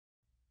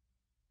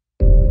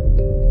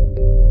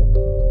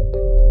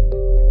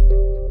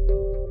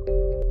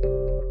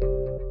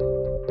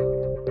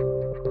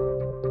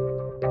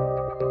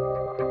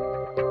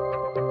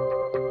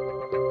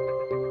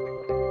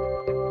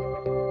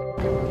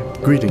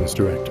Greetings,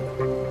 Director.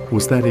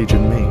 Was that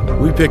Agent May?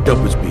 We picked up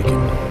his beacon.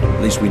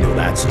 At least we know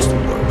that system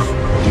works.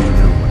 Do you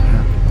know what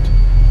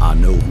happened? I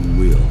know who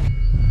will.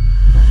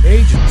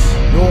 Agents,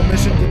 your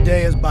mission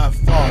today is by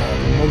far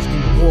the most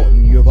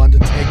important you have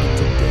undertaken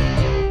to date.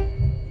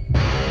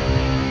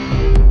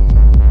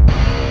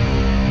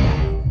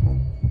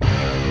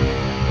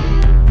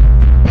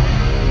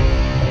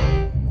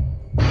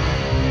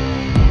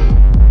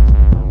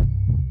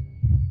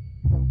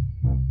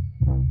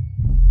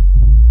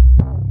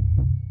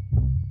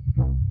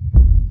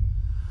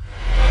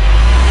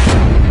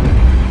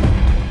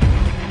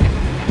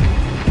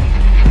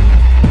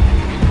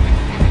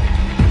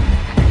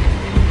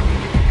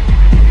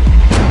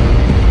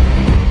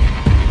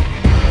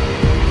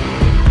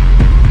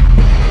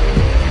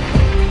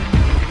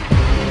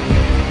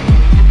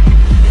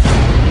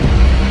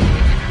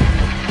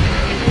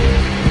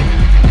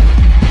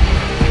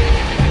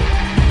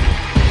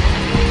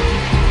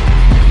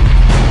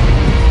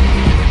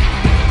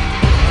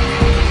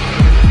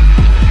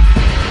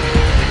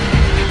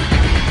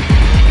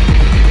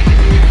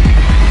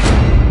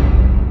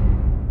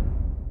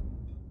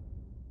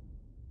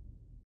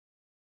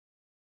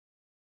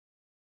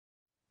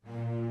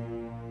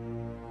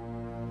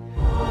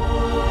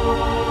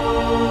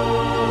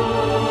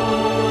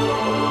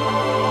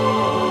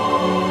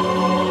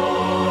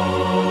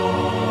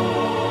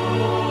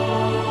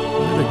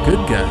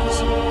 Good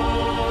guys.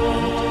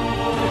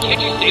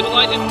 Can't you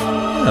stabilize it?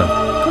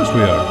 Yeah, of course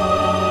we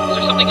are. Is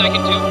there something I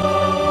can do?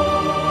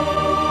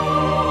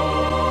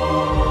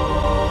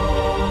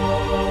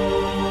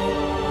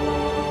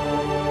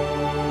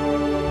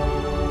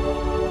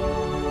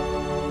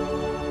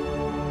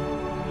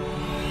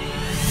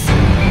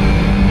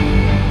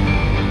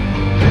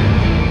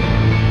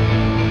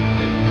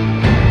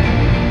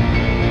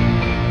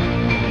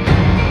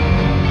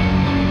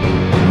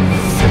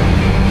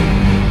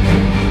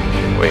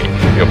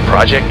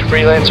 Project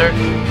Freelancer? I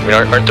mean,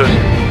 aren't those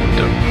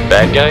the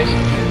bad guys?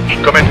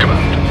 Come in, Command.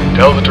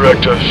 Tell the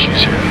director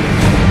she's here.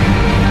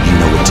 You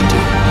know what to do.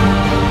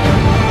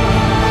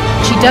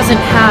 She doesn't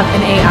have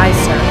an AI,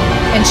 sir,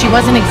 and she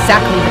wasn't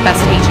exactly the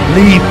best agent.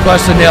 Leave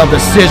personnel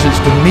decisions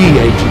to me,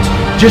 agents.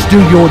 Just do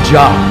your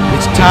job.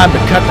 It's time to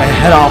cut the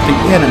head off the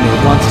enemy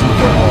once and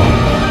for all.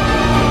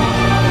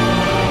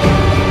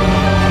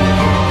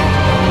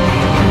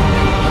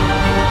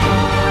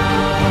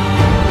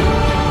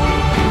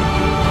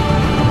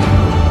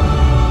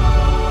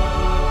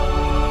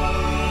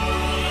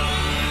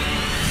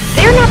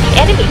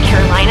 Enemy,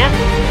 Carolina.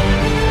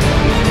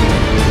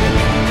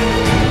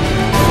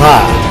 Why?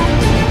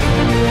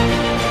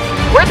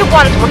 We're the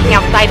ones working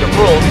outside the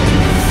rules.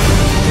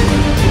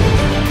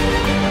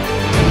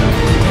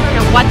 I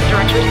don't know what the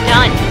director's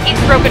done. He's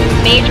broken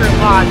major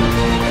laws.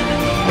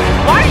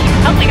 Why are you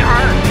helping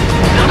her?